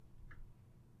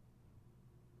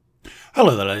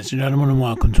Hello there, ladies and gentlemen, and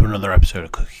welcome to another episode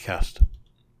of CookieCast.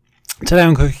 Today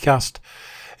on CookieCast,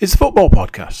 it's the football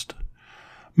podcast.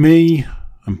 Me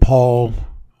and Paul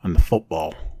and the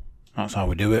football. That's how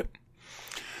we do it.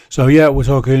 So yeah, we're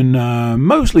talking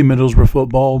mostly Middlesbrough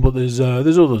football, but there's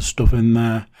other stuff in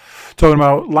there. Talking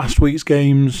about last week's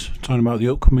games, talking about the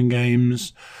upcoming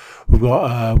games. We've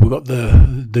got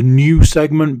the new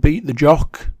segment, Beat the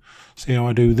Jock. See how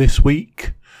I do this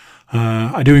week.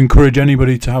 I do encourage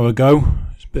anybody to have a go.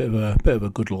 It's a bit of a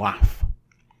good laugh.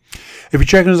 If you're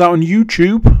checking us out on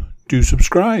YouTube, do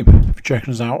subscribe. If you're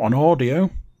checking us out on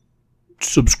audio,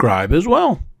 subscribe as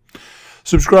well.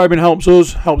 Subscribing helps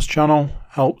us, helps channel,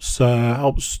 helps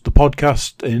the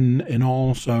podcast in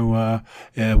all. So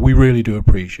yeah, we really do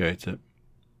appreciate it.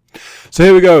 So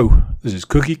here we go. This is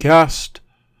CookieCast,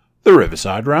 the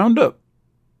Riverside Roundup.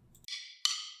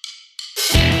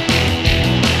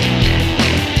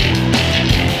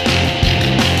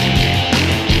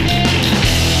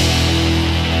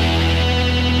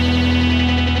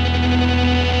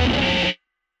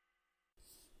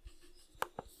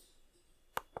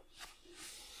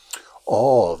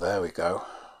 Oh, there we go.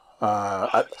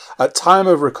 At time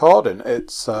of recording,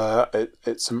 it's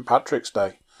St. Patrick's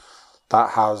Day. That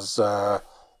has the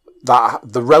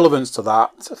relevance to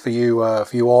that for you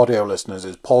audio listeners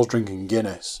is Paul's drinking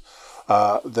Guinness.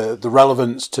 The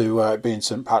relevance to it being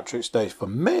St. Patrick's Day for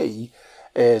me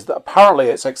is that apparently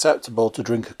it's acceptable to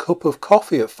drink a cup of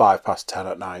coffee at 10:05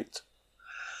 at night.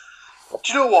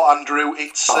 Do you know what, Andrew?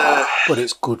 It's but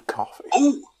it's good coffee.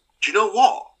 Oh, do you know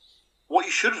what? What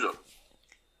you should have done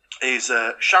is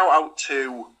shout out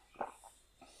to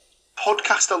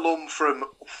podcast alum from,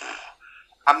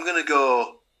 I'm going to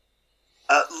go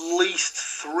at least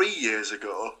 3 years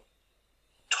ago,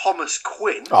 Thomas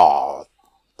Quinn. Oh,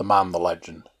 the man, the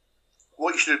legend.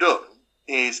 What you should have done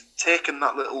is taken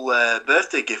that little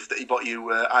birthday gift that he bought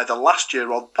you either last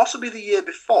year or possibly the year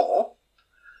before,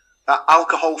 that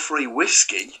alcohol-free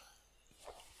whiskey,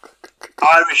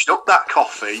 Irished up that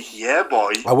coffee, yeah,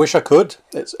 boy. I wish I could.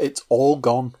 It's all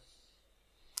gone.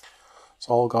 It's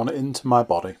all gone into my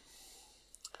body.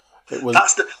 It was.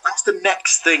 That's the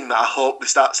next thing that I hope they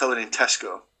start selling in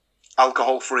Tesco.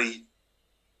 Alcohol-free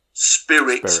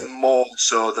spirits more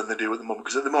so than they do at the moment.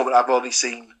 Because at the moment I've only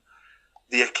seen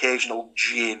the occasional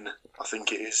gin. I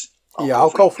think it is.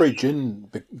 Alcohol-free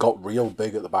gin got real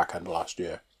big at the back end of last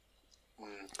year.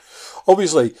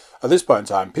 Obviously, at this point in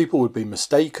time, people would be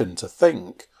mistaken to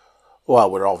think,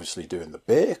 well, we're obviously doing the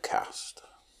beer cast.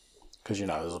 Because, you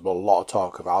know, there's a lot of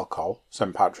talk of alcohol,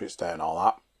 St. Patrick's Day and all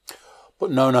that. But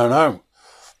no.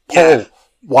 Paul,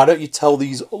 why don't you tell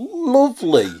these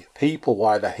lovely people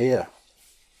why they're here?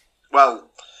 Well,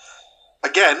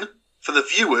 again, for the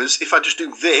viewers, if I just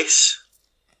do this,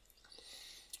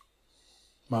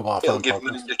 it'll give them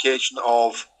an indication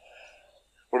of...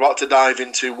 We're about to dive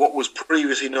into what was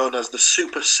previously known as the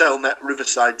Supercellnet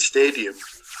Riverside Stadium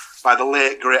by the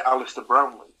late, great Alistair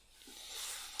Brownlee.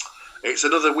 It's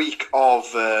another week of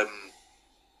the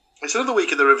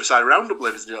Riverside Roundup,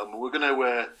 ladies and gentlemen. We're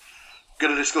going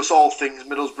to discuss all things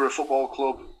Middlesbrough Football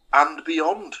Club and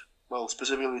beyond. Well,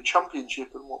 specifically the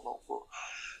Championship and whatnot. But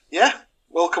yeah,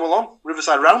 welcome along.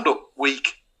 Riverside Roundup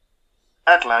week.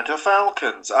 Atlanta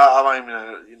Falcons.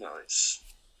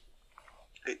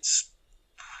 It's.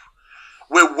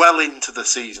 We're well into the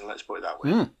season, let's put it that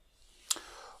way.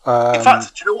 In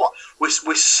fact, do you know what?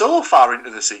 We're so far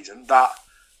into the season that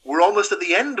we're almost at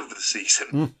the end of the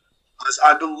season. As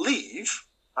I believe,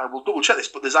 I will double check this,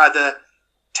 but there's either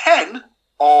 10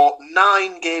 or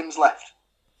 9 games left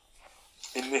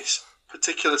in this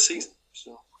particular season.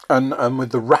 So. And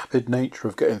with the rapid nature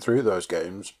of getting through those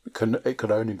games, it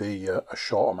could only be a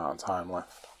short amount of time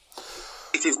left.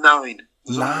 It is 9.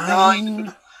 There's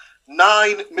 9?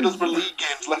 9 Middlesbrough League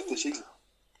games left this season.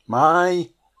 My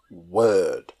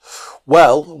word.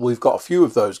 Well, we've got a few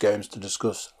of those games to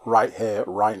discuss right here,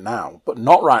 right now. But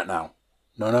not right now.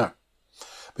 No.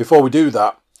 Before we do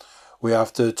that, we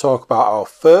have to talk about our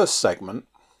first segment.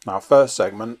 Our first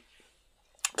segment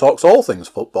talks all things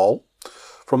football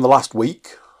from the last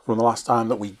week, from the last time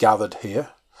that we gathered here.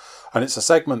 And it's a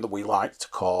segment that we like to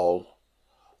call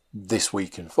This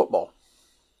Week in Football.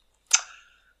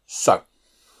 So...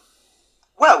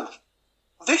 Well,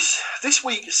 this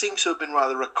week seems to have been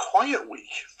rather a quiet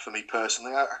week for me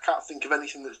personally. I can't think of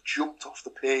anything that's jumped off the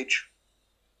page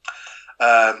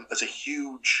as a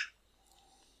huge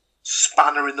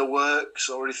spanner in the works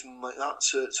or anything like that,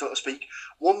 so to speak.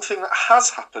 One thing that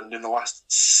has happened in the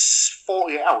last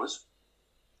 48 hours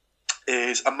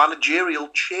is a managerial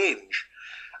change,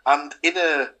 and in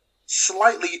a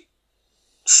slightly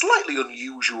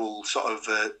unusual sort of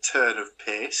turn of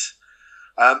pace.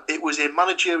 It was a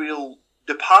managerial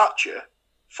departure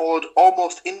followed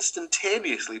almost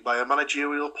instantaneously by a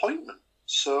managerial appointment.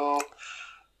 So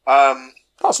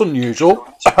that's unusual.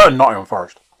 Nottingham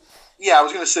Forest. Yeah, I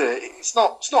was going to say it's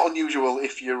not unusual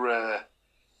if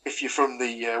you're from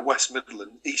the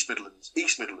East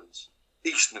Midlands.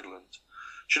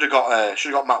 Should have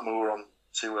got Matt Moore on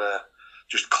to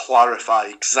just clarify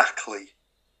exactly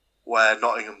where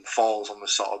Nottingham falls on the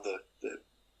sort of the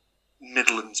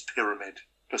Midlands pyramid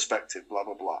perspective. Blah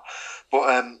blah blah.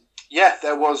 But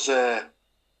there was a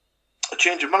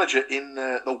change of manager in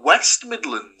the West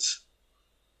Midlands,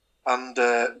 and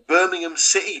Birmingham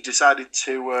City decided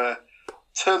to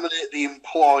terminate the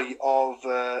employ of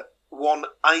one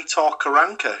Aitor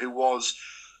Karanka, who was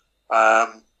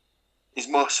his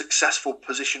most successful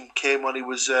position came when he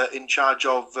was in charge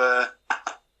of the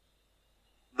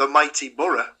mighty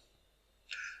Borough.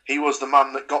 He was the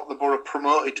man that got the Borough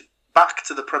promoted back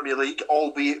to the Premier League,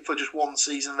 albeit for just one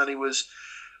season. Then he was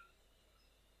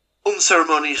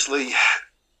unceremoniously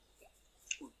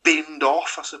binned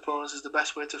off, I suppose is the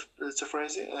best way to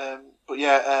phrase it.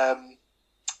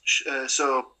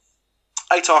 So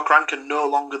Aitor Karanka no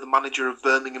longer the manager of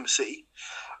Birmingham City.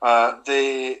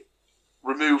 They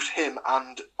removed him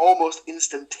and almost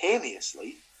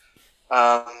instantaneously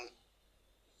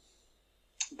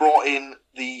brought in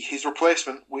his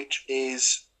replacement, which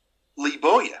is Lee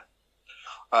Bowyer.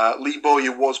 Lee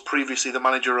Bowyer was previously the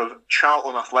manager of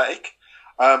Charlton Athletic.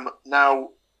 Now,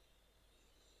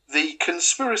 the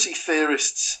conspiracy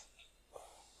theorists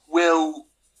will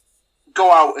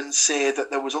go out and say that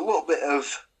there was a little bit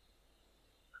of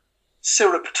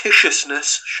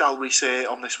surreptitiousness, shall we say,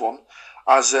 on this one,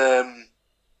 as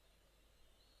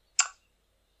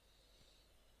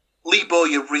Lee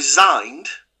Bowyer resigned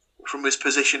from his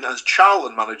position as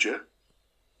Charlton manager,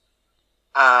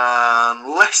 and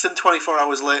less than 24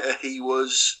 hours later he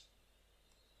was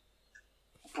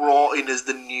brought in as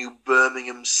the new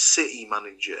Birmingham City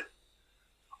manager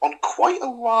on quite a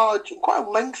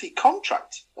lengthy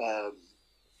contract,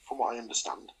 from what I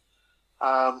understand.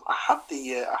 I had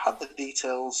the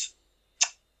details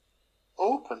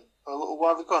open a little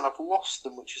while ago, and I've lost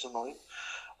them, which is annoying.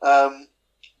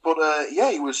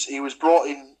 He was brought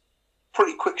in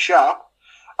pretty quick, sharp,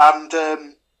 and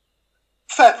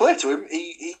fair play to him.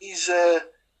 He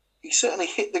certainly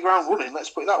hit the ground running. Let's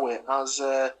put it that way. As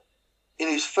in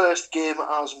his first game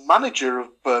as manager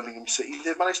of Birmingham City,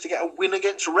 they've managed to get a win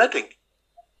against Reading,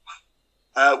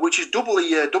 which is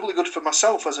doubly good for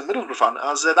myself as a Middlesbrough fan,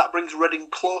 as that brings Reading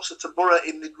closer to Borough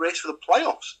in the race for the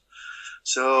playoffs.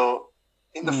 So,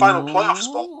 in the final playoff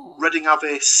spot, Reading have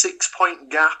a 6-point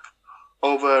gap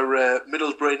over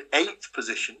Middlesbrough in 8th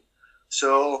position.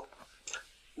 So,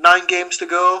 9 games to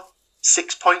go,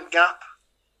 6-point gap.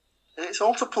 And it's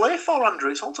all to play for,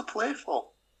 Andrew. It's all to play for.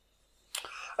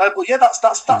 But yeah, that's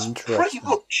pretty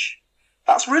much.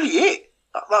 That's really it.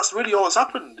 That's really all that's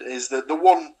happened. Is the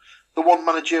one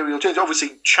managerial change.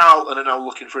 Obviously, Charlton are now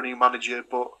looking for a new manager,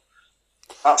 but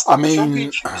that's the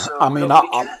championship. So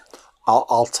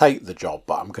I'll take the job,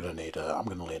 but I'm gonna need a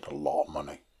lot of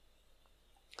money.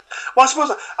 Well, I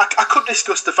suppose I could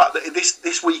discuss the fact that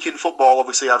this week in football,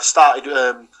 obviously, I've started.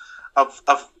 I've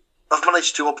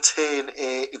managed to obtain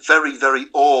a very, very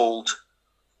old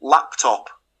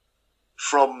laptop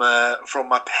from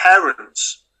my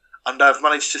parents, and I've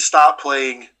managed to start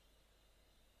playing.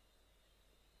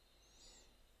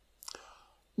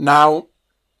 Now,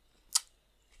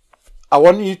 I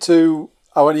want you to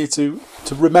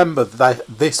remember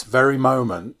this very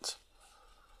moment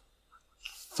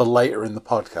for later in the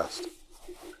podcast,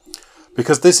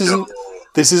 because this isn't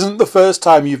the first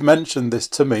time you've mentioned this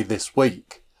to me this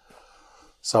week.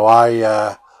 So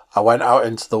I went out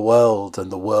into the world,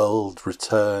 and the world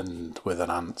returned with an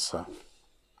answer,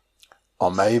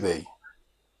 or maybe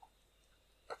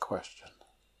a question.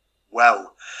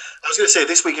 Well, I was going to say,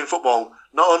 this week in football,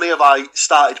 not only have I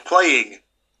started playing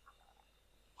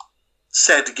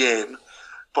said game,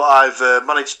 but I've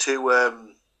managed to.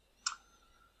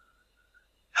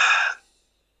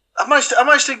 I managed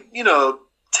to,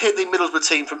 take the Middlesbrough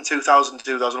team from 2000 to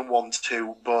 2001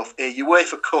 to both a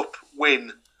UEFA Cup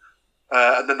win,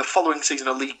 and then the following season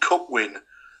a League Cup win,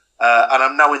 and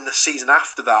I'm now in the season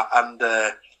after that, and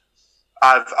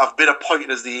I've been appointed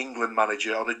as the England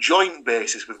manager on a joint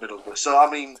basis with Middlesbrough. So I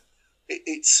mean,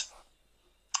 it's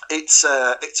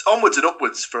onwards and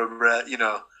upwards for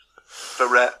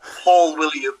Paul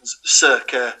Williams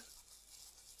circa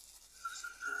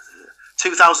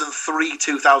 2003,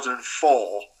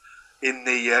 2004 in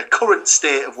the current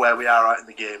state of where we are at in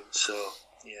the game. So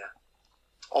yeah,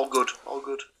 all good.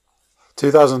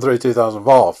 2003,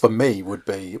 2004 for me would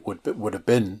have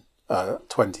been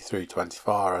 23,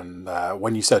 24, and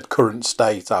when you said current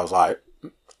state, I was like,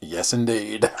 yes,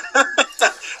 indeed.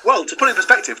 Well, to put it in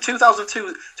perspective,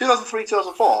 2003,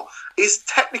 2004 is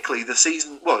technically the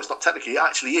season. Well, it's not technically; it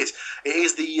actually is. It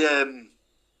is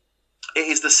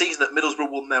the season that Middlesbrough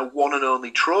won their one and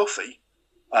only trophy,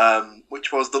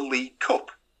 which was the League Cup.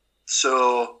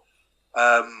 So,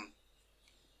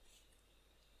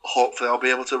 hopefully, I'll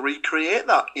be able to recreate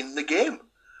that in the game.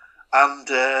 And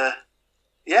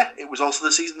it was also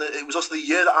the season that it was also the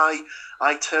year that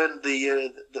I turned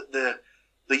the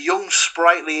young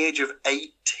sprightly age of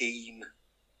 18.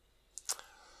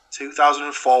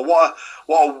 2004. What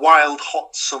a wild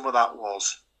hot summer that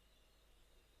was.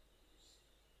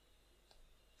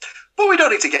 But we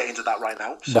don't need to get into that right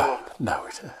now. So. No,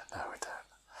 we don't.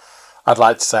 I'd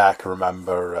like to say I can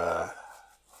remember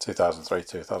 2003,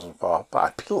 2004, but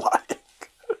I'd be lying.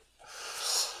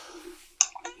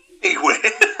 Anyway.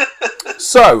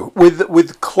 So,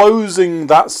 with closing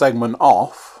that segment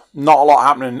off, not a lot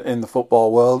happening in the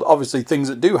football world. Obviously, things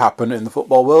that do happen in the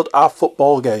football world are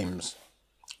football games.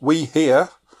 We here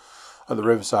at the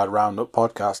Riverside Roundup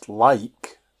podcast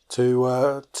like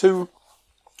to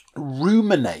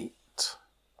ruminate.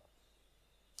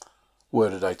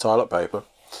 Word of day, toilet paper.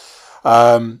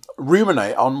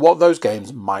 Ruminate on what those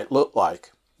games might look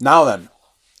like. Now then,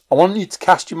 I want you to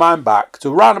cast your mind back to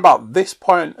around about this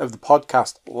point of the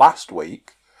podcast last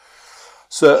week.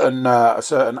 A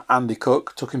certain Andy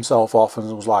Cook took himself off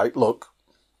and was like, "Look,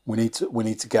 we need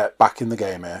to get back in the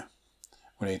game here.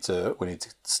 We need to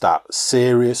start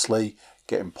seriously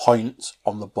getting points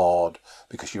on the board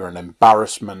because you're an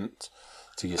embarrassment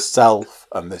to yourself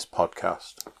and this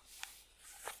podcast."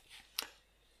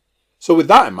 So with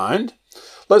that in mind,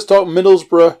 let's talk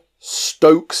Middlesbrough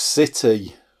Stoke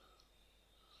City.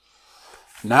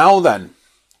 Now then,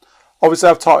 obviously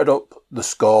I've totted up the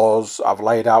scores. I've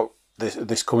laid out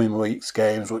this coming week's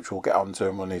games, which we'll get onto,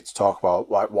 and we'll need to talk about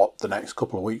like what the next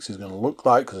couple of weeks is going to look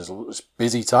like because it's a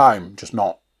busy time, just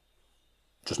not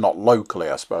locally,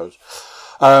 I suppose.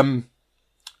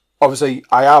 Obviously,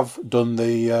 I have done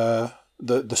the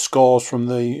scores from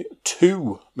the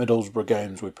 2 Middlesbrough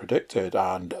games we predicted,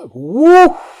 and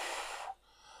woo,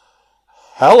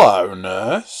 hello,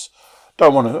 nurse.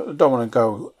 Don't want to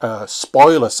go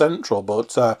spoiler central,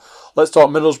 but let's talk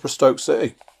Middlesbrough Stoke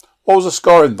City. What was the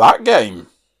score in that game?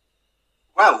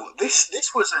 Well, this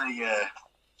was I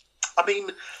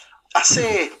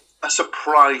say a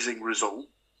surprising result.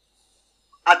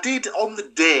 I did on the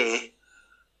day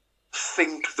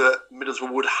think that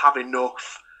Middlesbrough would have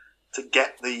enough to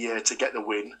get the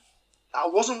win.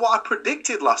 That wasn't what I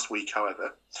predicted last week,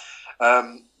 however.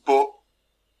 But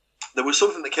there was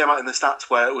something that came out in the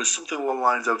stats where it was something along the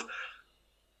lines of,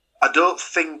 I don't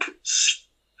think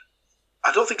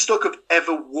Stoke have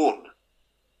ever won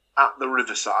at the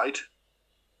Riverside.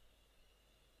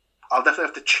 I'll definitely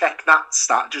have to check that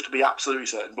stat just to be absolutely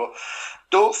certain, but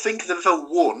don't think they've ever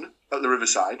won at the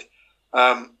Riverside.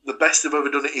 The best they've ever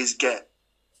done it is get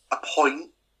a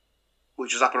point,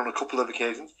 which has happened on a couple of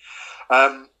occasions.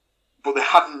 But they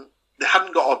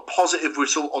hadn't got a positive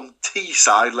result on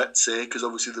Teesside, let's say, because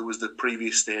obviously there was the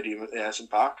previous stadium at the Ayresome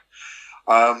Park,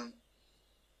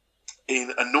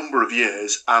 in a number of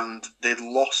years, and they'd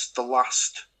lost the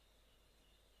last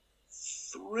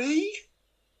 3,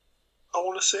 I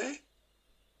want to say.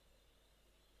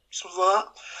 Something like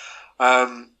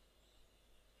that.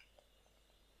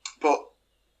 But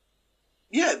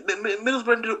yeah,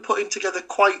 Middlesbrough ended up putting together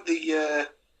quite the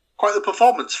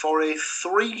performance for a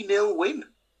 3-0 win.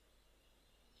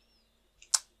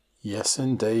 Yes,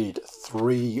 indeed.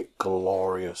 3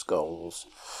 glorious goals.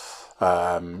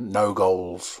 No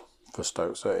goals for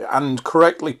Stoke City. And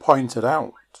correctly pointed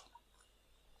out,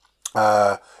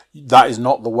 that is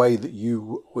not the way that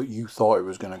you thought it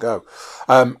was going to go.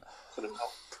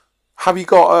 Have you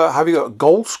got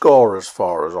goal scorers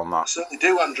for us on that? I certainly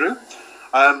do, Andrew.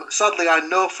 Sadly, I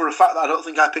know for a fact that I don't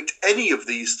think I picked any of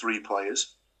these 3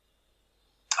 players.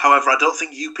 However, I don't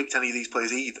think you picked any of these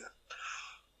players either.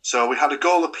 So we had a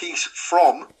goal apiece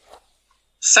from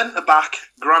centre-back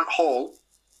Grant Hall,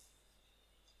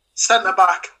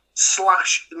 centre-back /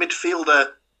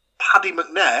 midfielder Paddy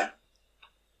McNair.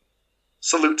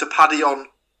 Salute to Paddy on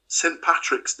St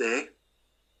Patrick's Day.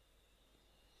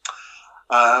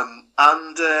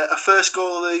 And a first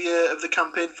goal of the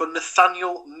campaign for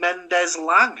Nathaniel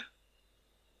Mendez-Lang.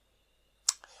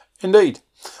 Indeed.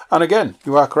 And again,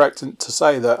 you are correct to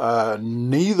say that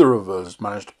neither of us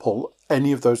managed to pull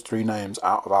any of those 3 names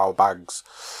out of our bags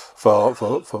for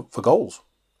goals.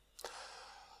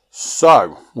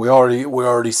 So we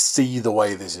already see the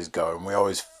way this is going. We're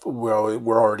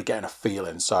already getting a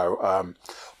feeling. So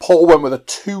Paul went with a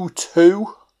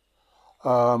 2-2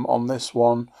 on this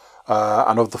one,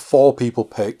 and of the 4 people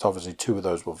picked, obviously 2 of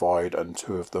those were void, and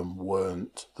 2 of them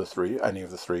weren't any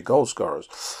of the 3 goal scorers.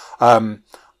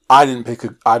 I didn't pick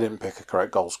a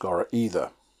correct goal scorer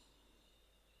either.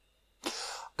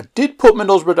 I did put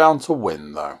Middlesbrough down to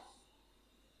win though.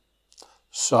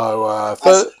 So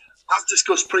as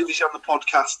discussed previously on the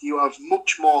podcast, you have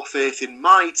much more faith in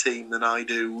my team than I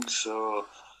do, so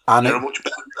you're a much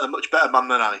better man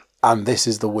than I. And this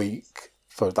is the week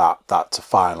for that to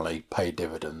finally pay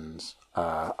dividends,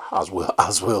 as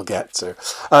we'll get to.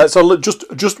 So look,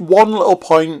 just one little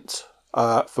point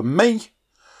for me,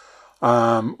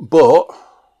 but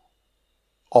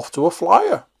off to a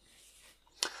flyer.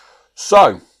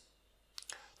 So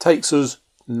takes us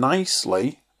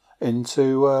nicely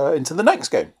into the next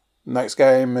game. Next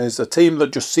game is a team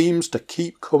that just seems to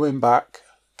keep coming back,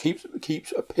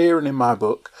 keeps appearing in my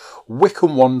book,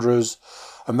 Wycombe Wanderers,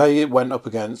 and they went up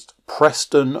against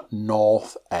Preston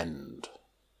North End.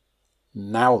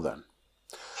 Now then,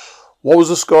 what was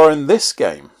the score in this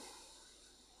game?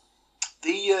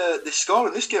 The score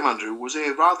in this game, Andrew, was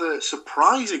a rather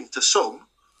surprising to some.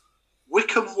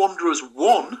 Wycombe Wanderers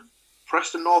 1,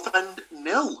 Preston North End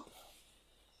 0.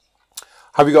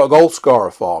 Have you got a goal scorer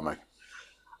for me?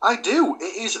 I do.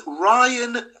 It is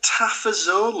Ryan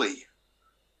Tafazoli.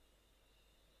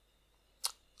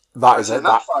 That is that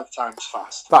 5 times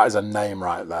fast. That is a name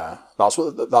right there. That's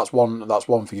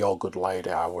one for your good lady.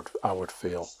 I would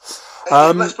feel.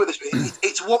 Let's put it this way: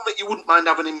 it's one that you wouldn't mind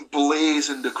having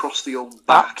emblazoned across the old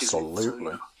back.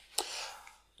 Absolutely.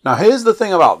 Now here's the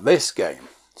thing about this game.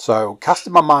 So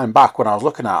casting my mind back when I was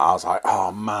looking at it, I was like,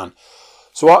 oh man.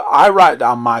 So I write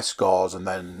down my scores and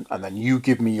then you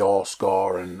give me your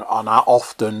score, and I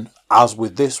often, as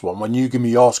with this one, when you give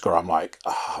me your score, I'm like,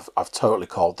 oh, I've totally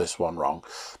called this one wrong,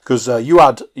 because you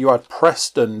had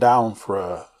Preston down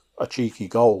for a cheeky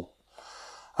goal.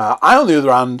 I, on the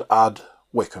other hand, had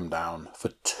Wycombe down for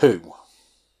 2.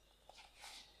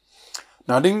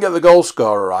 Now I didn't get the goal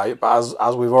scorer right, but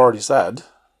as we've already said,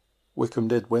 Wycombe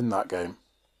did win that game.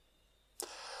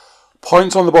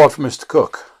 Points on the board for Mr.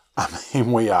 Cook. I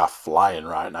mean, we are flying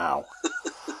right now.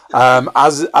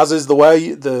 As is the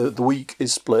way, the week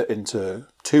is split into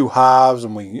 2 halves,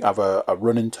 and we have a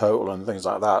running total and things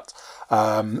like that.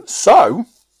 So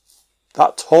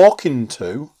that talking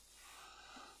to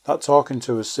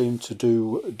has seemed to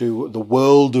do the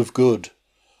world of good,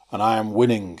 and I am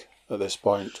winning at this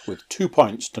point with 2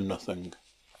 points to nothing.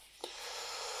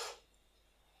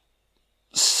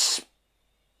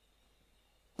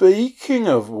 Speaking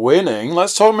of winning,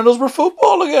 let's talk Middlesbrough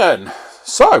football again.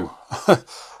 So,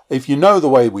 if you know the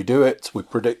way we do it, we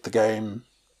predict the game,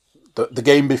 the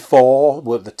game before,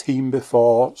 with the team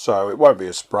before, so it won't be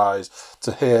a surprise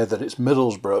to hear that it's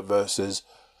Middlesbrough versus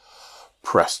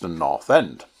Preston North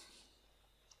End.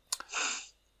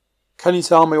 Can you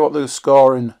tell me what the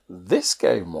score in this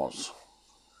game was?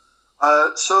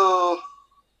 So,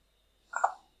 I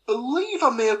believe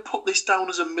I may have put this down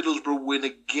as a Middlesbrough win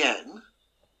again.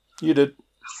 You did.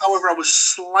 However, I was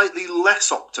slightly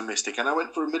less optimistic, and I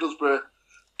went for a Middlesbrough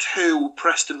 2,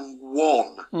 Preston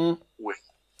 1 win.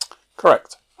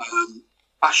 Correct.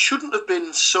 I shouldn't have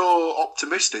been so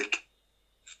optimistic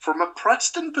from a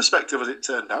Preston perspective, as it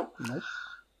turned out. Nope.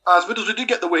 As Middlesbrough did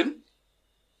get the win,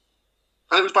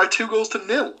 and it was by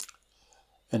 2-0.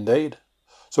 Indeed.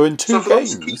 So in 2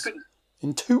 games,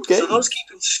 So those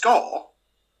keeping score,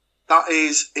 that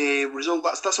is a result.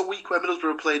 That's a week where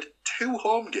Middlesbrough played 2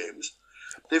 home games.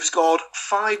 They've scored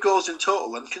 5 goals in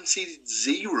total and conceded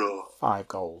 0. 5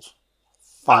 goals.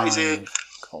 That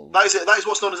is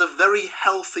what's known as a very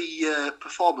healthy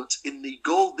performance in the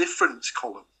goal difference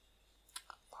column.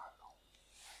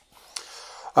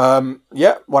 When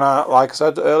like I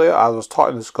said earlier, I was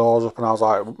totting the scores up and I was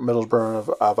like,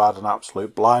 Middlesbrough have had an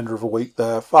absolute blinder of a week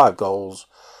there. 5 goals.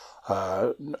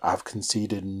 I've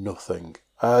conceded nothing.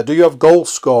 Do you have goal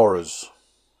scorers?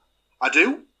 I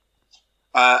do.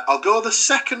 I'll go the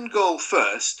second goal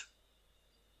first.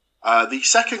 The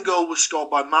second goal was scored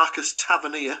by Marcus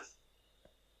Tavernier.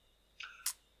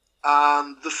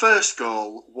 And the first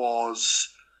goal was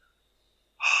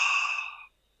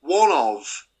one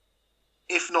of,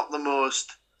 if not the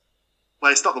most,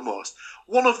 well, it's not the most,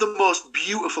 one of the most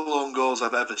beautiful own goals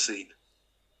I've ever seen.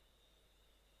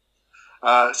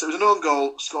 So it was an own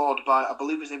goal scored by, I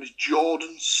believe his name is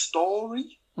Jordan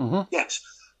Story. Mm-hmm. Yes,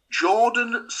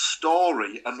 Jordan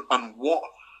Story, and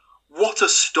what a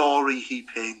story he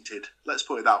painted. Let's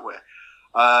put it that way.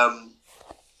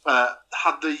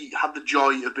 had the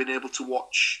joy of being able to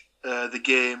watch the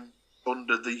game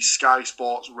under the Sky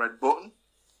Sports red button.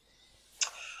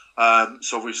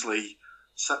 So obviously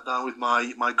sat down with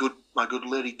my good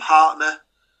lady partner.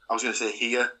 I was going to say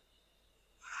here.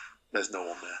 There's no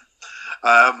one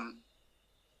there.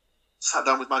 Sat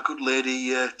down with my good lady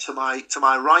to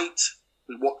my right.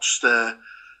 We watched a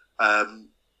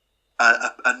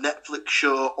Netflix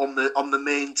show on the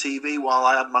main TV while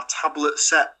I had my tablet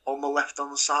set on the left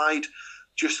hand side,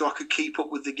 just so I could keep up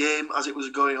with the game as it was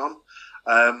going on.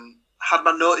 Had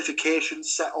my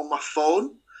notifications set on my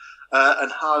phone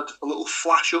and had a little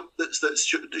flash up that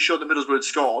showed the Middlesbrough had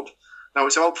scored. Now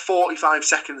it's about 45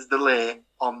 seconds delay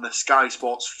on the Sky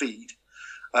Sports feed.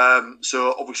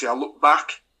 So obviously I looked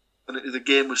back and the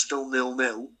game was still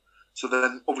 0-0. So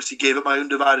then obviously gave it my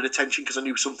undivided attention because I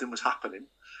knew something was happening.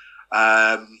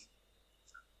 Oh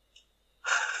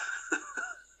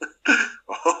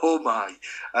my.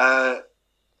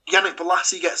 Yannick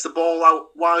Bolasie gets the ball out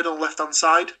wide on the left-hand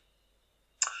side.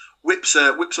 Whips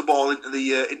a ball into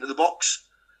the box.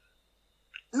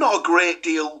 Not a great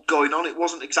deal going on. It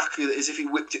wasn't exactly as if he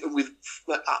whipped it with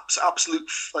absolute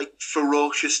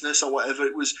ferociousness or whatever.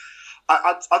 It was.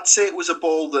 I'd say it was a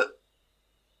ball that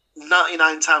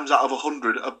 99 times out of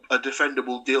 100 a defender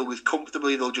will deal with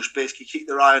comfortably. They'll just basically keep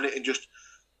their eye on it and just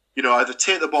either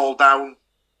take the ball down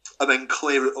and then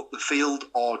clear it up the field,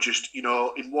 or just in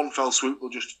one fell swoop they'll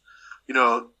just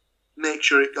make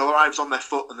sure it arrives on their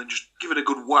foot and then just give it a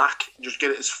good whack and just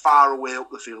get it as far away up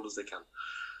the field as they can.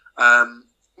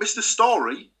 Mr.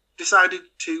 Story decided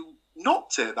to not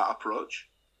take that approach.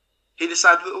 He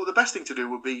decided that the best thing to do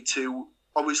would be to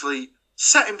obviously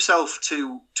set himself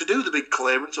to do the big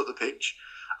clearance up the pitch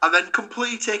and then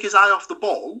completely take his eye off the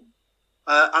ball.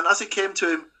 And as it came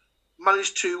to him,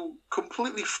 managed to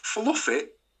completely fluff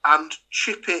it and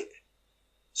chip it.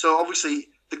 So obviously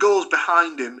the goal's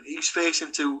behind him. He's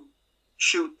facing to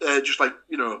shoot,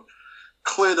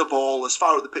 clear the ball as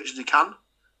far up the pitch as he can.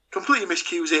 Completely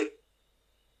miscues it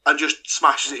and just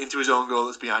smashes it into his own goal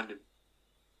that's behind him.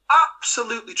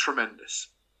 Absolutely tremendous.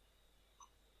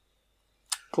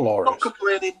 Glorious.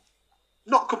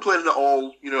 Not complaining at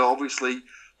all. Obviously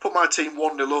put my team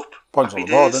 1-0 up. Points on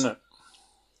the board, isn't it?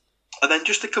 And then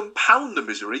just to compound the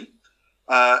misery,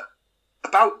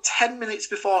 about 10 minutes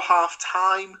before half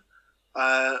time,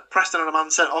 Preston had a man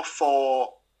sent off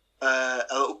for a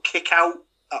little kick out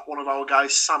at one of our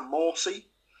guys, Sam Morsey.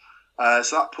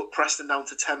 So that put Preston down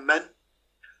to 10 men.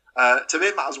 To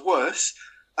make matters worse,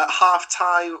 at half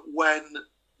time when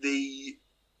the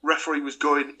referee was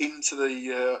going into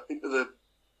the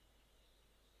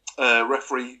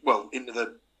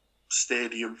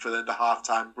stadium for the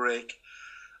half-time break,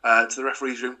 to the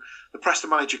referee's room, the Preston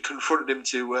manager confronted him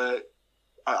to,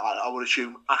 I would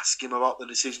assume, ask him about the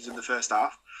decisions in the first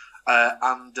half,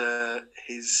 and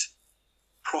his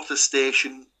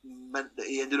protestation meant that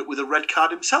he ended up with a red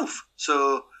card himself.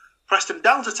 So Preston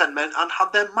down to 10 men and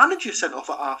had their manager sent off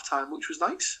at half-time, which was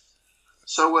nice.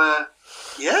 So,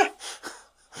 yeah.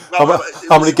 Well,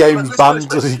 how many games banned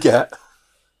does he get?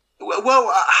 Well,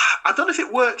 I don't know if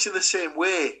it works in the same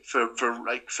way for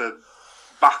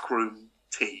backroom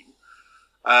team.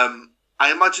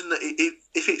 I imagine that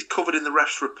if it's covered in the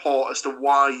ref's report as to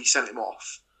why he sent him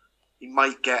off, he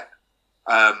might get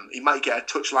a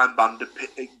touchline ban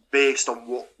based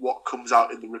on what comes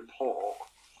out in the report.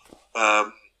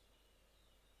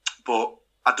 But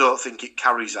I don't think it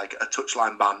carries a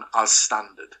touchline ban as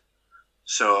standard.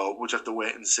 So we'll just have to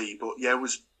wait and see. But yeah, it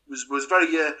was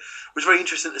very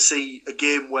interesting to see a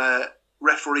game where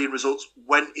refereeing results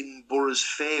went in Borough's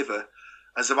favour,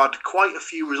 as they've had quite a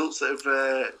few results that have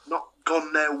not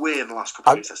gone their way in the last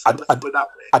couple of weeks.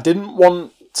 I didn't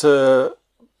want to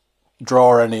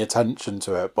draw any attention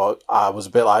to it, but I was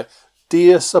a bit like, do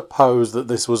you suppose that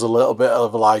this was a little bit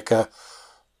of like a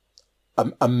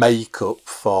make-up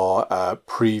for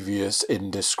previous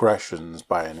indiscretions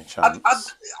by any chance?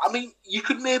 I mean, you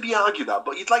could maybe argue that,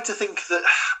 but you'd like to think that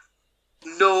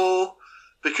no,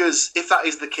 because if that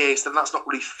is the case, then that's not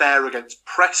really fair against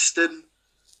Preston,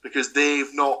 because they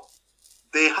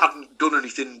hadn't done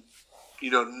anything,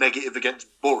 negative against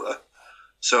Borough.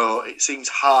 So it seems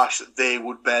harsh that they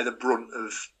would bear the brunt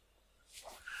of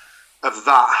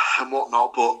that and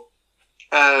whatnot. But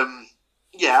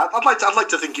yeah, I'd like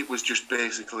to think it was just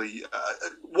basically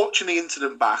watching the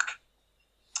incident back.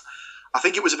 I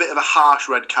think it was a bit of a harsh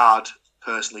red card,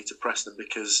 personally, to Preston,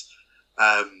 because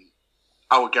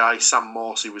our guy Sam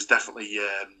Morsey was definitely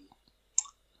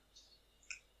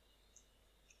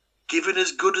given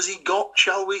as good as he got,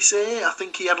 shall we say. I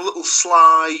think he had a little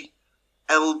sly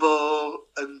elbow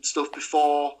and stuff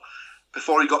before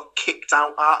before he got kicked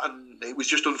out at, and it was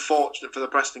just unfortunate for the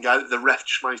Preston guy that the ref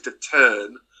just managed to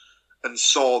turn and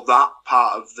saw that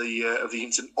part of the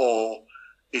incident, or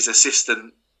his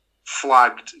assistant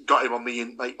flagged, got him on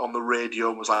the radio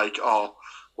and was like, "Oh,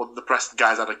 well, the Preston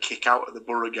guy's had a kick out at the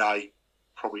Borough guy.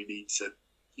 Probably needs to,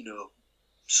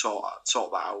 sort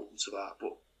that out and so that."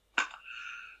 But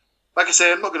like I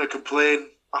say, I'm not going to complain.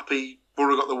 Happy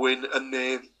Borough got the win, and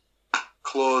they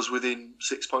close within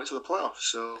 6 points of the playoffs.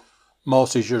 So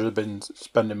Morsey should have been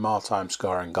spending more time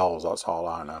scoring goals. That's all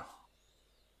I know.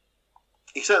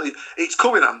 It's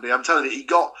coming, Andy. I'm telling you, he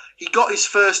got his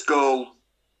first goal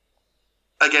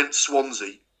against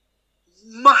Swansea.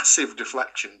 Massive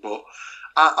deflection, but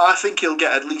I think he'll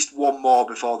get at least one more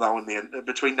between now and the end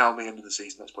of the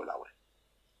season. Let's put it that way.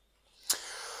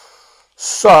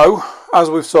 So, as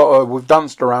we've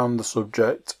danced around the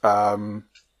subject,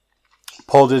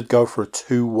 Paul did go for a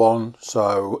 2-1,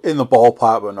 so in the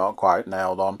ballpark, but not quite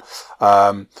nailed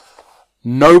on.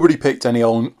 Nobody picked any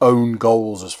own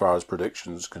goals as far as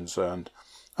predictions concerned.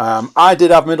 I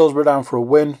did have Middlesbrough down for a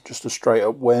win, just a straight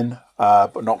up win,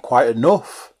 but not quite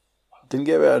enough. Didn't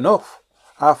give it enough.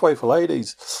 Halfway for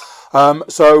ladies.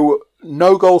 So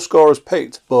no goal scorers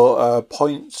picked, but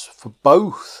points for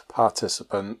both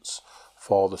participants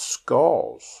for the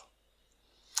scores.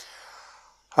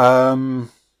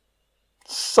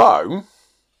 So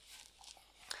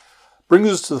brings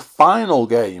us to the final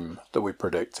game that we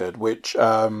predicted, which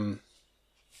when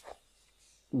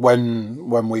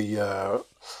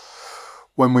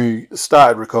we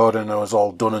started recording, it was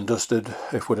all done and dusted.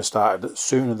 If we'd have started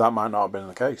sooner, that might not have been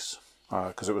the case,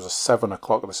 because it was a 7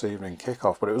 o'clock this evening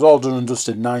kickoff. But it was all done and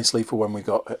dusted nicely for when we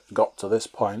got to this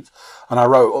point, and I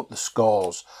wrote up the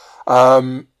scores.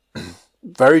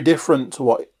 Very different to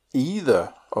what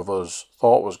either of us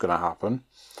thought was going to happen.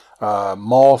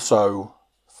 More so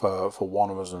for one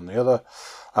of us than the other.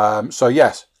 So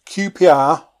yes,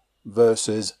 QPR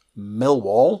versus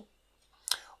Millwall.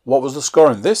 What was the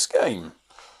score in this game?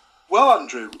 Well,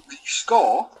 Andrew, the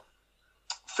score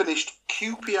finished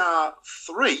QPR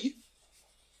 3,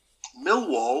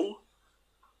 Millwall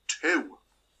 2.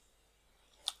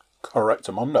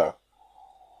 Correctamundo.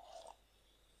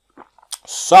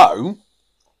 So,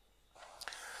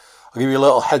 I'll give you a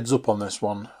little heads up on this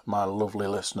one, my lovely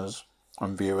listeners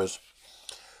and viewers.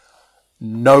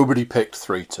 Nobody picked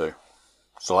 3-2.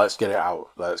 So let's get it out.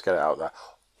 Let's get it out there.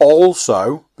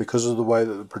 Also, because of the way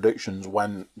that the predictions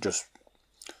went, just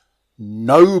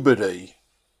nobody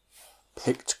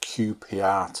picked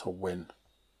QPR to win.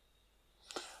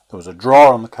 There was a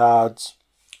draw on the cards,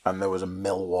 and there was a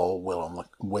Millwall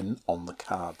win on the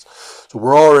cards. So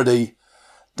we're already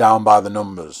down by the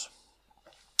numbers.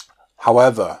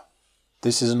 However,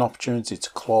 this is an opportunity to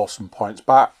claw some points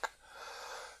back.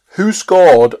 Who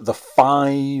scored the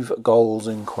 5 goals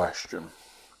in question?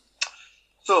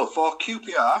 So, for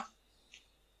QPR,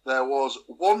 there was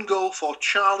 1 goal for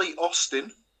Charlie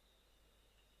Austin,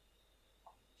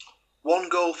 1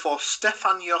 goal for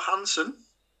Stefan Johansson,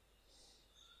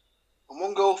 and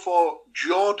 1 goal for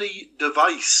Jordi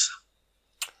Device.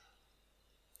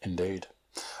 Indeed.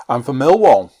 And for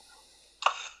Millwall?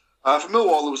 For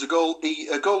Millwall, there was a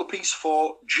goal apiece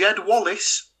for Jed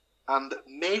Wallace and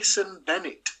Mason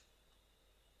Bennett.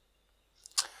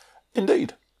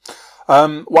 Indeed.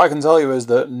 What I can tell you is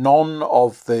that none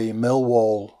of the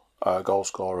Millwall goal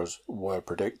scorers were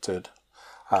predicted,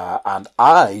 and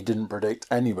I didn't predict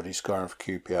anybody scoring for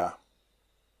QPR.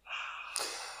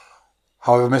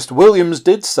 However, Mr. Williams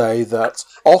did say that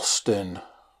Austin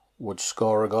would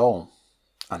score a goal,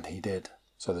 and he did.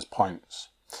 So there's points.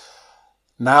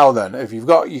 Now then, if you've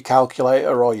got your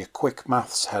calculator or your quick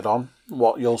maths head on,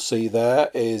 what you'll see there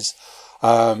is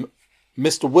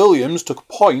Mr. Williams took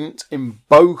a point in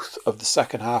both of the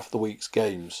second half of the week's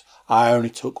games. I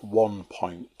only took 1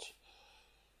 point.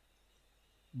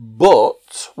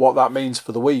 But what that means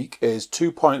for the week is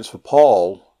 2 points for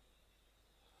Paul,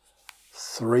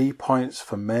 3 points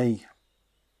for me.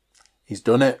 He's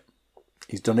done it.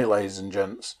 He's done it, ladies and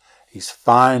gents. He's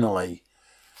finally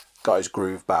got his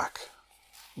groove back.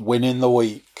 Winning the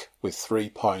week with 3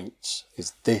 points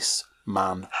is this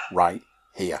man right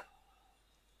here.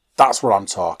 That's what I'm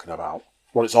talking about.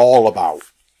 What it's all about.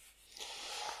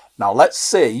 Now let's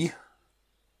see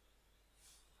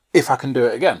if I can do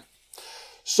it again.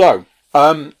 So,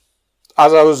 as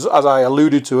I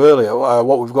alluded to earlier,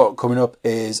 what we've got coming up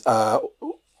is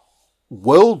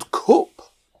World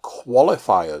Cup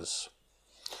qualifiers.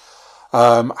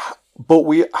 But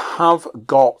we have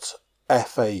got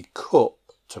FA Cup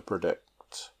to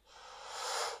predict.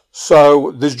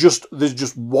 So there's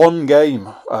just one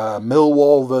game,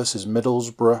 Millwall versus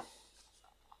Middlesbrough.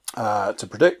 to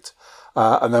predict,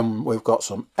 and then we've got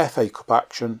some FA Cup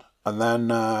action, and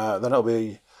then it'll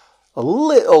be a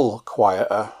little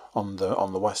quieter on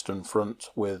the Western Front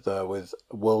with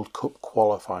World Cup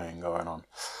qualifying going on.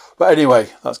 But anyway,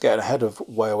 that's getting ahead of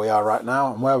where we are right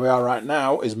now, and where we are right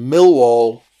now is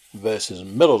Millwall versus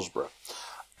Middlesbrough.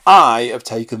 I have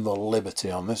taken the liberty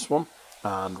on this one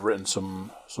and written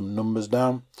some numbers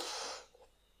down.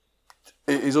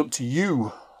 It is up to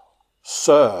you,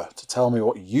 sir, to tell me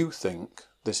what you think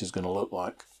this is going to look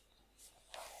like.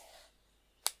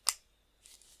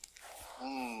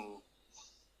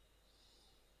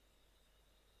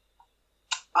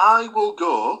 I will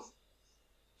go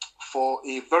for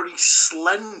a very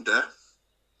slender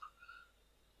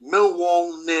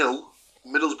Millwall 0,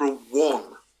 Middlesbrough 1.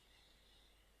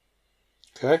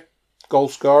 Okay. Goal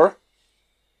scorer?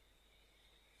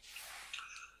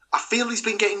 I feel he's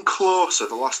been getting closer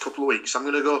the last couple of weeks. I'm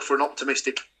going to go for an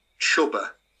optimistic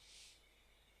Chubber.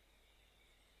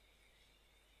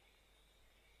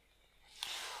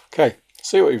 Okay.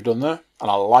 See what you've done there?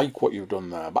 And I like what you've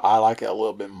done there, but I like it a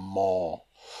little bit more.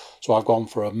 So I've gone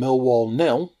for a Millwall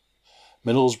 0,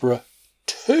 Middlesbrough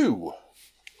 2.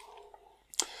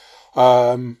 What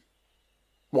I'm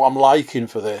liking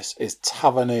for this is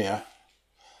Tavernier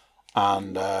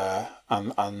and Paddy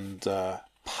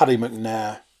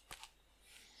McNair.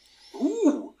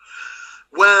 Ooh.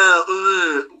 Well,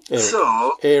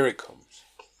 Here it comes.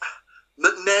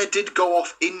 McNair did go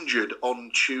off injured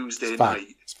on Tuesday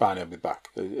night. It's fine, he'll be back.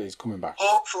 He's coming back.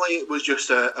 Hopefully it was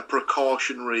just a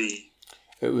precautionary...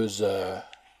 It was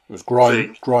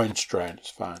groin strain. It's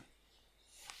fine.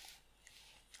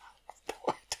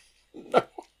 No.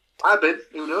 I've been.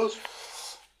 Who knows?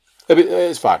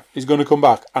 It's fine. He's going to come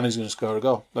back and he's going to score a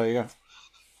goal. There you go.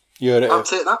 You heard it. I'll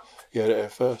take that. You heard it here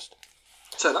first.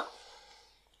 Take that.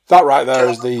 That right there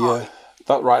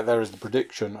is the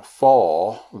prediction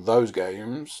for those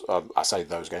games. I say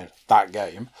those games. That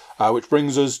game, which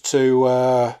brings us to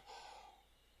a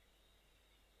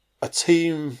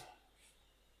team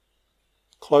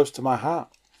close to my heart,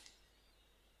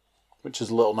 which is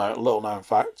a little known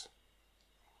fact.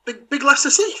 Big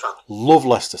Leicester City fan. Love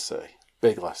Leicester City.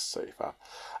 Big Leicester City fan.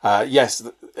 Yes,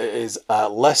 it is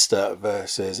Leicester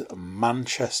versus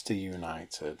Manchester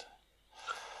United.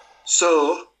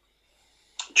 So,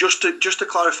 just to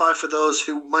clarify for those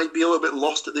who might be a little bit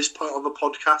lost at this point of the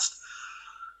podcast.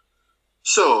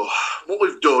 So, what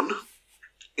we've done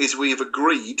is we've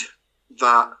agreed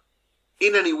that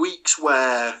in any weeks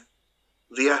where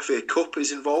the FA Cup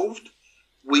is involved,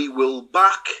 we will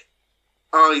back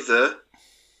either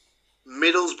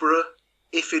Middlesbrough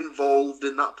if involved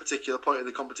in that particular point of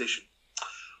the competition,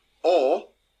 or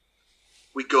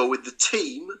we go with the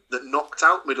team that knocked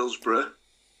out Middlesbrough,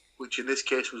 which in this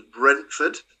case was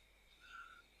Brentford.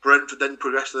 Brentford then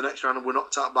progressed to the next round and were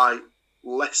knocked out by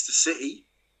Leicester City,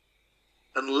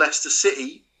 and Leicester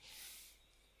City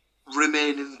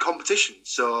remain in competition.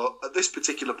 So at this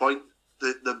particular point,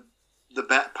 the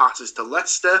bet passes to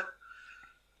Leicester,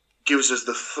 gives us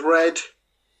the thread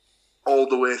all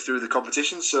the way through the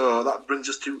competition. So that brings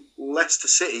us to Leicester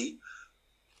City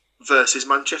versus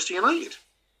Manchester United.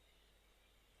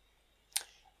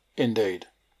 Indeed.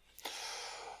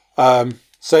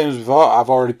 Same as before, I've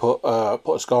already put a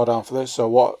score down for this. So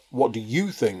what do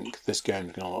you think this game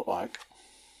is going to look like?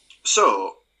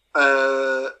 So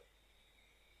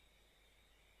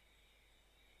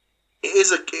it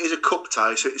is a cup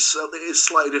tie, so it is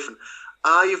slightly different.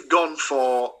 I've gone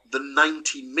for the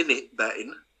 90-minute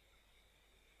betting,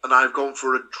 and I've gone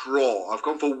for a draw. I've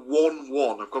gone for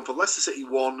 1-1. I've gone for Leicester City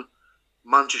 1,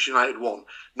 Manchester United 1.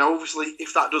 Now, obviously,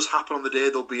 if that does happen on the day,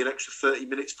 there'll be an extra 30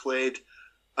 minutes played,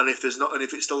 and if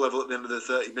it's still level at the end of the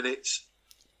 30 minutes,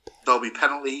 there'll be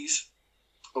penalties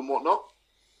and whatnot.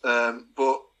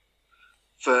 But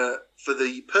for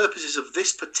the purposes of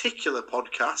this particular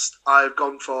podcast, I've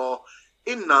gone for,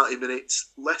 in 90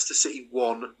 minutes, Leicester City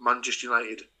 1, Manchester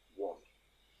United 1.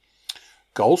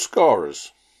 Goal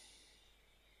scorers.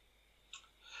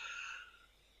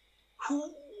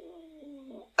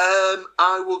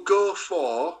 I will go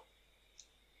for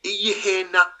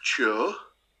Iheanacho.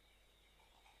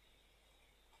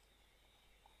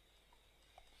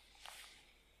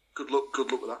 Good luck with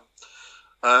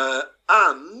that.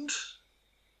 And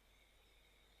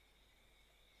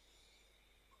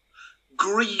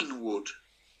Greenwood.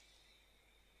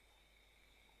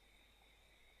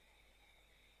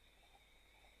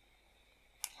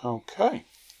 Okay.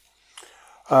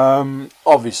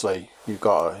 Obviously, you've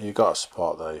got to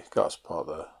support the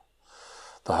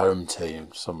home team.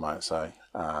 Some might say,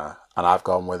 and I've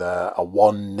gone with a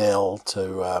 1-0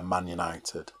 to Man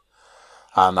United.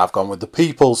 And I've gone with the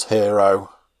people's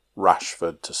hero,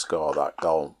 Rashford, to score that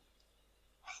goal.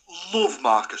 Love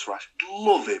Marcus Rashford.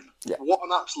 Love him. Yeah. What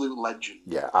an absolute legend.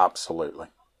 Yeah, absolutely.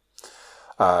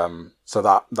 So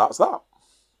that's that.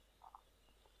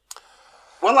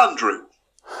 Well, Andrew,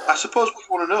 I suppose what you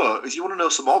want to know is you want to know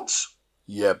some odds.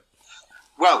 Yep.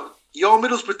 Well, your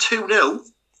Middlesbrough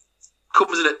 2-0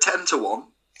 comes in at 10-1.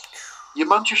 Your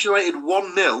Manchester United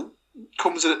 1-0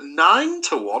 comes in at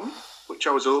 9-1, which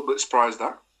I was a little bit surprised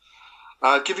at,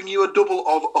 giving you a double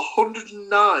of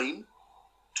 109-1.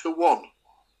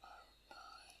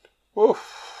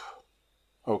 Oof.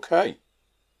 Okay.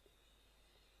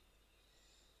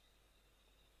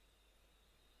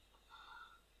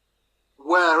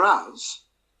 Whereas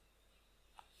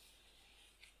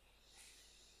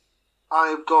I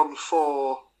have gone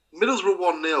for Middlesbrough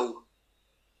 1-0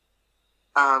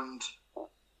 and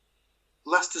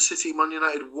Leicester City Man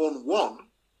United 1-1,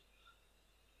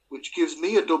 which gives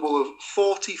me a double of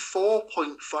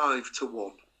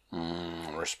 44.5-1.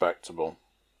 Respectable.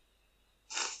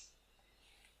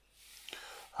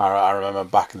 I remember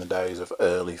back in the days of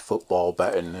early football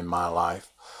betting in my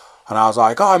life, and I was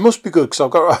like, "Oh, it must be good because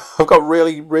I've got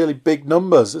really, really big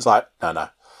numbers." It's like, no.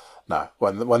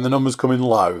 When the numbers come in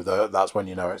low, that's when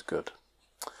you know it's good.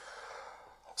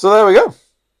 So there we go.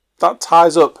 That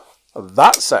ties up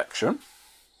that section.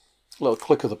 A little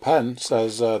click of the pen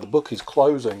says the book is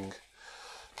closing.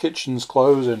 Kitchen's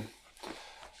closing.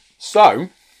 So,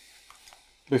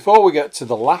 before we get to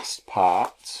the last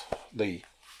part, the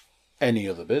any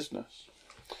other business,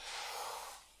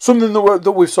 something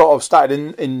that we've sort of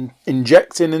started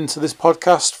injecting into this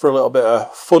podcast for a little bit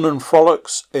of fun and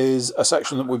frolics is a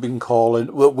section that we've been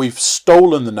calling, well, we've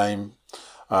stolen the name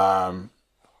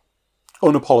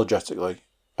unapologetically,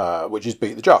 which is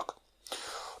Beat the Jock.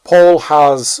 Paul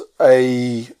has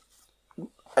a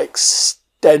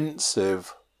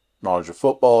extensive knowledge of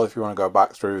football. If you want to go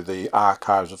back through the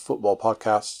archives of football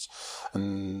podcasts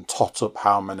and tot up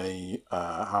how many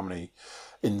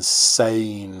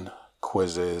insane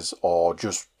quizzes or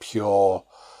just pure,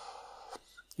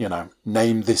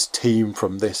 name this team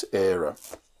from this era.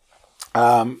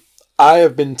 I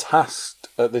have been tasked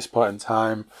at this point in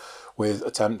time with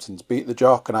attempting to beat the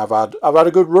Jock, and I've had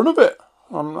a good run of it.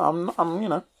 I'm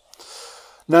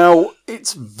Now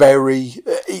it's very,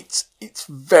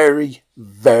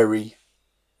 very,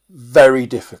 very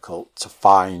difficult to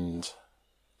find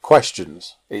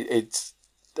questions. It's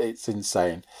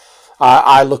insane.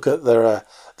 I look at there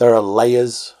are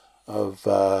layers of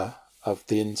the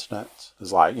internet.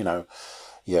 There's like your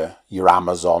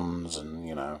Amazons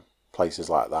and places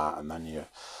like that, and then you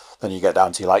get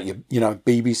down to like your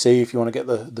BBC if you want to get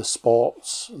the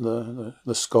sports, the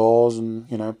scores,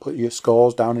 and put your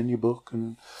scores down in your book.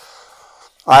 And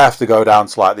I have to go down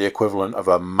to like the equivalent of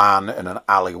a man in an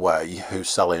alleyway who's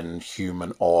selling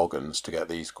human organs to get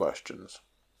these questions.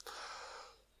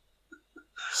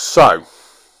 So,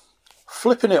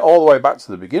 flipping it all the way back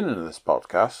to the beginning of this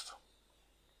podcast,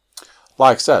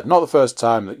 like I said, not the first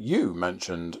time that you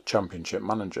mentioned Championship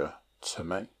Manager to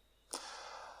me,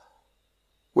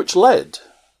 which led,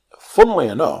 funnily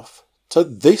enough, to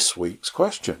this week's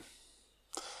question.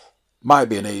 Might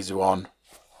be an easy one.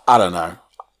 I don't know.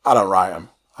 I don't write them.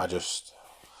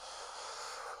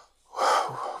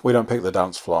 We don't pick the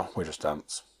dance floor. We just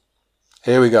dance.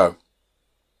 Here we go.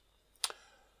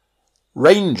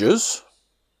 Rangers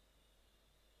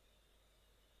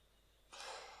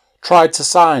tried to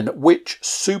sign which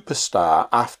superstar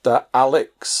after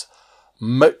Alex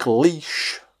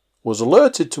McLeish was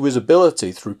alerted to his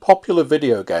ability through popular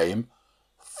video game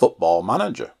Football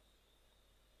Manager?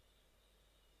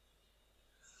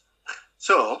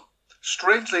 So,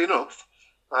 strangely enough,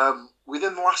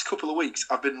 within the last couple of weeks,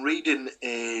 I've been reading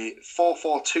a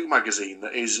 442 magazine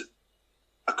that is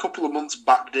a couple of months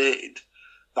backdated,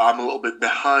 that I'm a little bit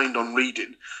behind on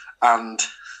reading, and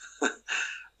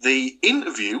the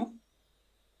interview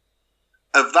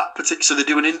of that particular... So they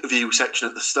do an interview section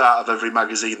at the start of every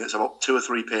magazine that's about 2 or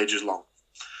 3 pages long.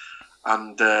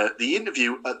 And the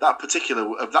interview at that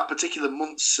particular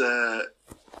month's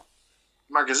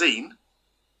magazine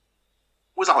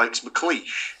was Alex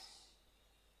McLeish.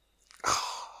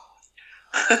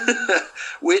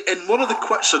 And one of the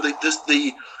questions...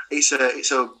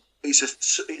 So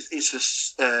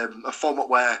it's a format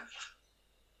where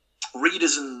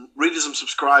readers and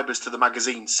subscribers to the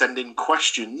magazine send in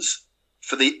questions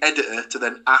for the editor to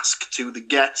then ask to the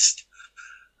guest,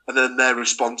 and then their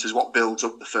response is what builds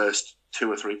up the first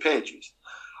 2 or 3 pages.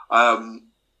 One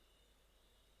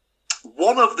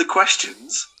of the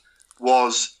questions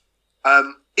was,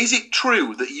 is it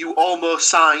true that you almost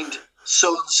signed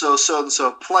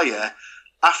so-and-so player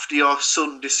after your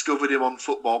son discovered him on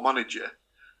Football Manager.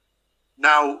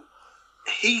 Now,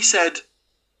 he said,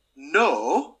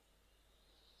 no,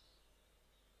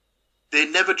 they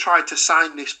never tried to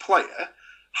sign this player.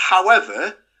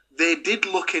 However, they did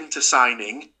look into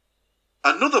signing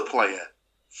another player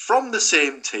from the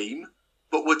same team,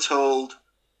 but were told,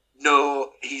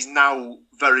 no, he's now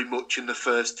very much in the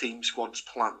first team squad's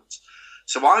plans.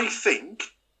 So I think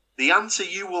the answer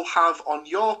you will have on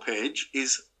your page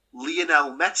is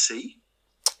Lionel Messi.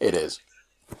 It is.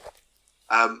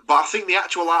 But I think the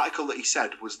actual article that he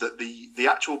said was that the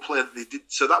actual player that they did.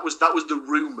 So that was the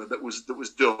rumor that was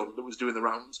doing the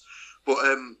rounds. But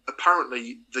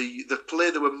apparently the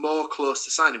player that were more close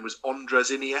to signing was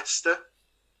Andres Iniesta,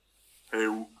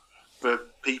 who, for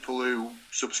people who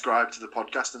subscribe to the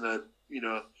podcast and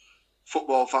are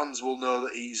football fans, will know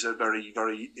that he's a very,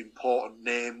 very important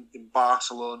name in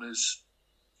Barcelona's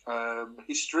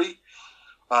history.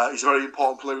 He's a very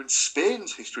important player in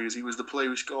Spain's history, as he was the player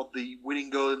who scored the winning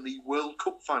goal in the World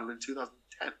Cup final in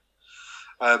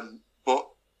 2010. But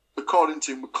according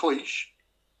to McLeish,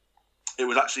 it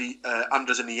was actually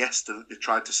Andres Iniesta that they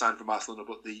tried to sign from Barcelona,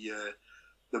 but the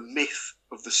myth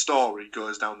of the story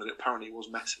goes down that apparently it was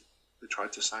Messi. They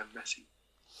tried to sign Messi.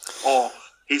 Or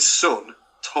his son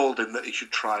told him that he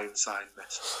should try and sign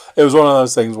Messi. It was one of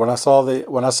those things. When I saw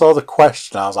the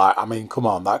question, I was like, I mean, come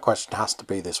on, that question has to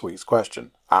be this week's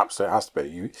question. Absolutely has to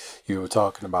be. You were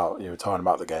talking about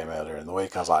the game earlier in the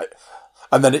week. I was like,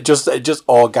 and then it just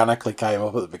organically came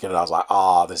up at the beginning. I was like,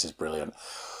 this is brilliant.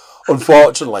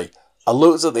 Unfortunately, I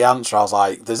looked at the answer. I was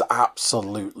like, there's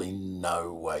absolutely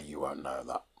no way you won't know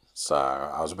that. So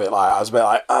I was a bit like,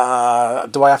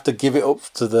 do I have to give it up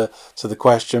to the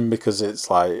question because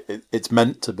it's like it's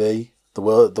meant to be? The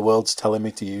world's telling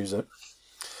me to use it.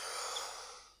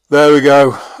 There we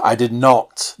go. I did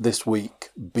not this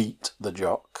week beat the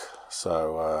jock.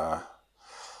 So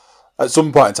at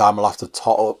some point in time, I'll have to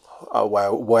tot up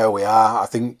where we are. I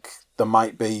think you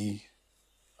might be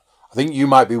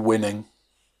winning.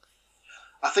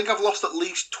 I think I've lost at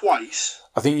least twice.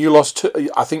 I think you lost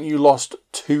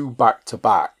two back to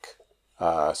back.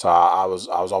 So I was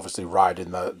obviously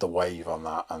riding the wave on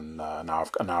that, and now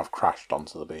I've crashed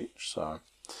onto the beach. So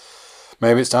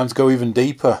maybe it's time to go even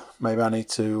deeper. Maybe I need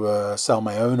to sell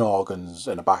my own organs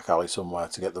in a back alley somewhere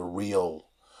to get the real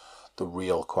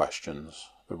questions,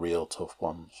 the real tough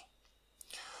ones.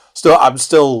 I'm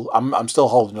still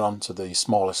holding on to the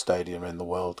smallest stadium in the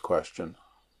world question.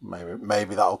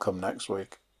 Maybe that'll come next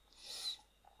week.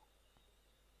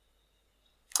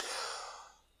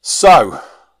 So,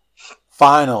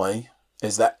 finally,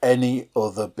 is there any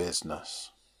other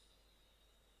business?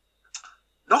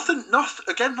 Nothing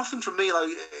from me. Like,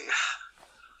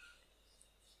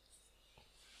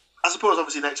 I suppose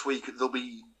obviously next week there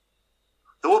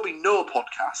will be no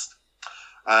podcast,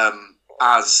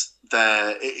 as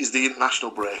there is the international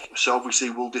break. So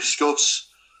obviously we'll discuss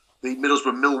the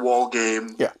Middlesbrough-Millwall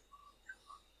game,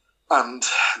 and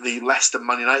the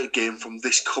Leicester-Man United game from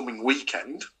this coming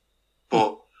weekend.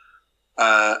 But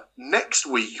next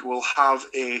week we'll have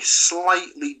a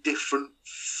slightly different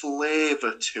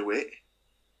flavour to it.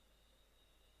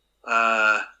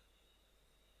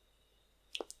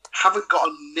 Haven't got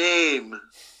a name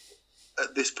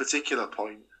at this particular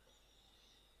point.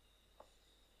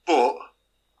 But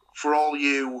for all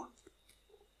you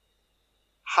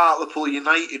Hartlepool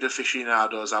United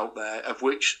aficionados out there, of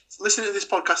which, listening to this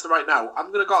podcast right now,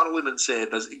 I'm going to go on a limb and say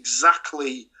there's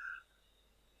exactly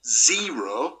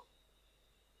 0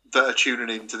 that are tuning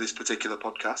into this particular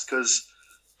podcast, because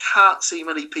can't see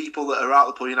many people that are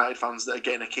Hartlepool United fans that are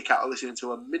getting a kick out of listening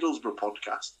to a Middlesbrough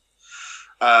podcast.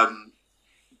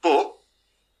 But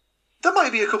there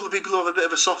might be a couple of people who have a bit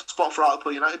of a soft spot for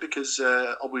Hartlepool United because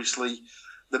obviously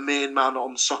the main man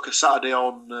on Soccer Saturday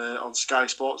on Sky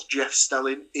Sports, Jeff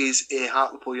Stelling, is a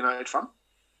Hartlepool United fan.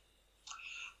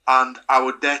 And I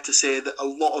would dare to say that a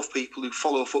lot of people who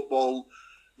follow football,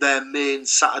 their main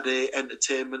Saturday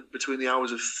entertainment between the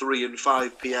hours of 3 and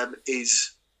 5 p.m.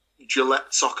 is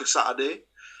Gillette Soccer Saturday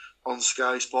on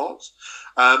Sky Sports.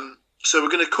 So we're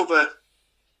going to cover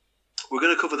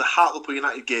the Hartlepool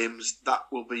United games that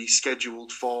will be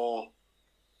scheduled for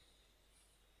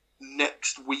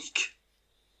next week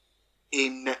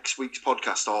in next week's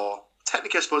podcast, or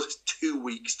technically I suppose it's 2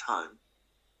 weeks' time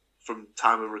from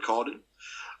time of recording.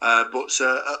 But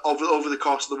over the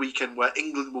course of the weekend, where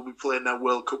England will be playing their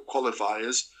World Cup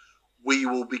qualifiers, we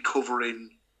will be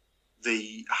covering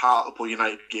the Hartlepool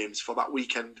United games for that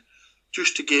weekend,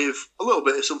 just to give a little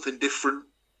bit of something different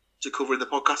to cover in the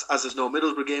podcast, as there's no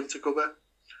Middlesbrough game to cover.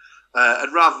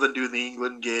 And rather than doing the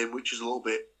England game, which is a little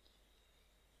bit,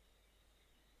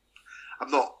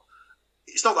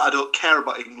 It's not that I don't care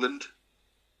about England.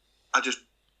 I just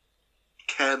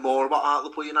care more about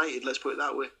Hartlepool United. Let's put it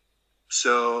that way.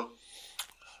 So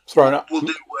we'll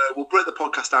break the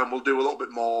podcast down. We'll do a little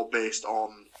bit more based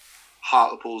on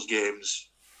Hartlepool's games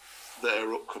that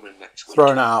are upcoming next week.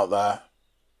 Throwing it out there.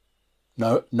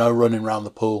 No running around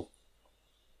the pool.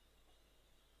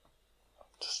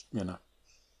 Just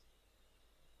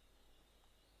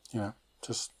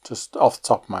just off the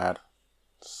top of my head.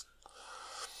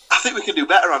 I think we can do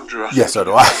better, Andrew. Yes, so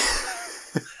do I.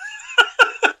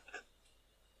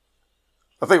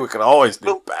 I think we can always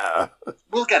do better.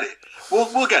 We'll get it.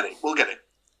 We'll get it. We'll get it.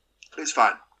 It's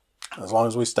fine. As long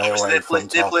as we stay away from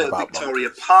they play at Victoria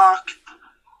monkeys. Park.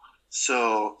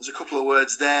 So there's a couple of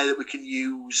words there that we can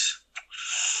use.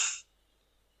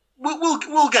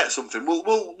 We'll get something.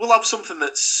 We'll have something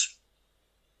that's.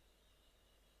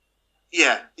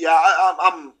 Yeah.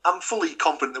 I'm fully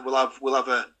confident that we'll have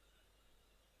a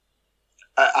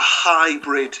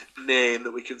hybrid name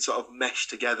that we can sort of mesh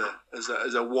together as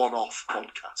a one-off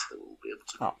podcast that we'll be able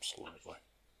to. Absolutely.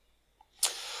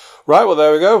 Right, well,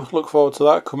 there we go. Look forward to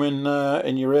that coming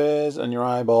in your ears and your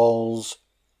eyeballs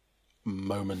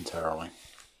momentarily.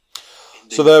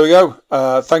 Indeed. So there we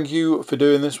go. Thank you for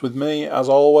doing this with me, as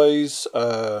always.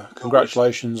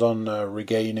 Congratulations on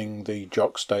regaining the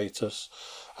jock status,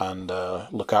 and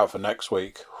look out for next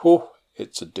week. Whew,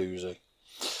 it's a doozy.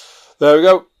 There we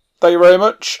go. Thank you very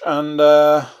much, and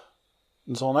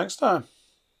until next time.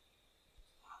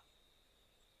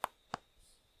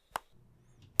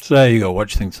 So there you go, what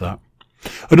do you think of that?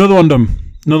 Another one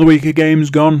done. Another week of games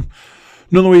gone.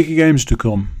 Another week of games to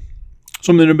come.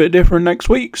 Something a bit different next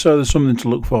week, so there's something to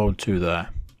look forward to there.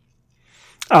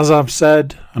 As I've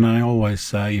said, and I always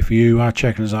say, if you are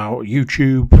checking us out on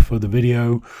YouTube for the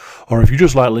video, or if you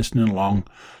just like listening along,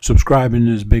 subscribing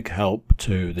is a big help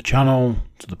to the channel,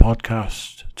 to the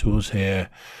podcast, to us here,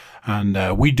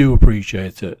 and we do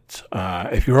appreciate it.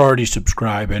 If you're already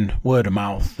subscribing, word of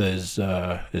mouth is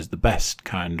the best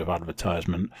kind of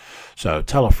advertisement, so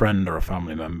tell a friend or a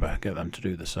family member, get them to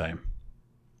do the same.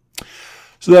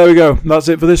 So there we go, that's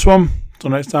it for this one. Until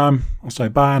next time, I'll say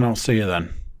bye and I'll see you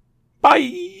then.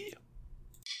 Bye!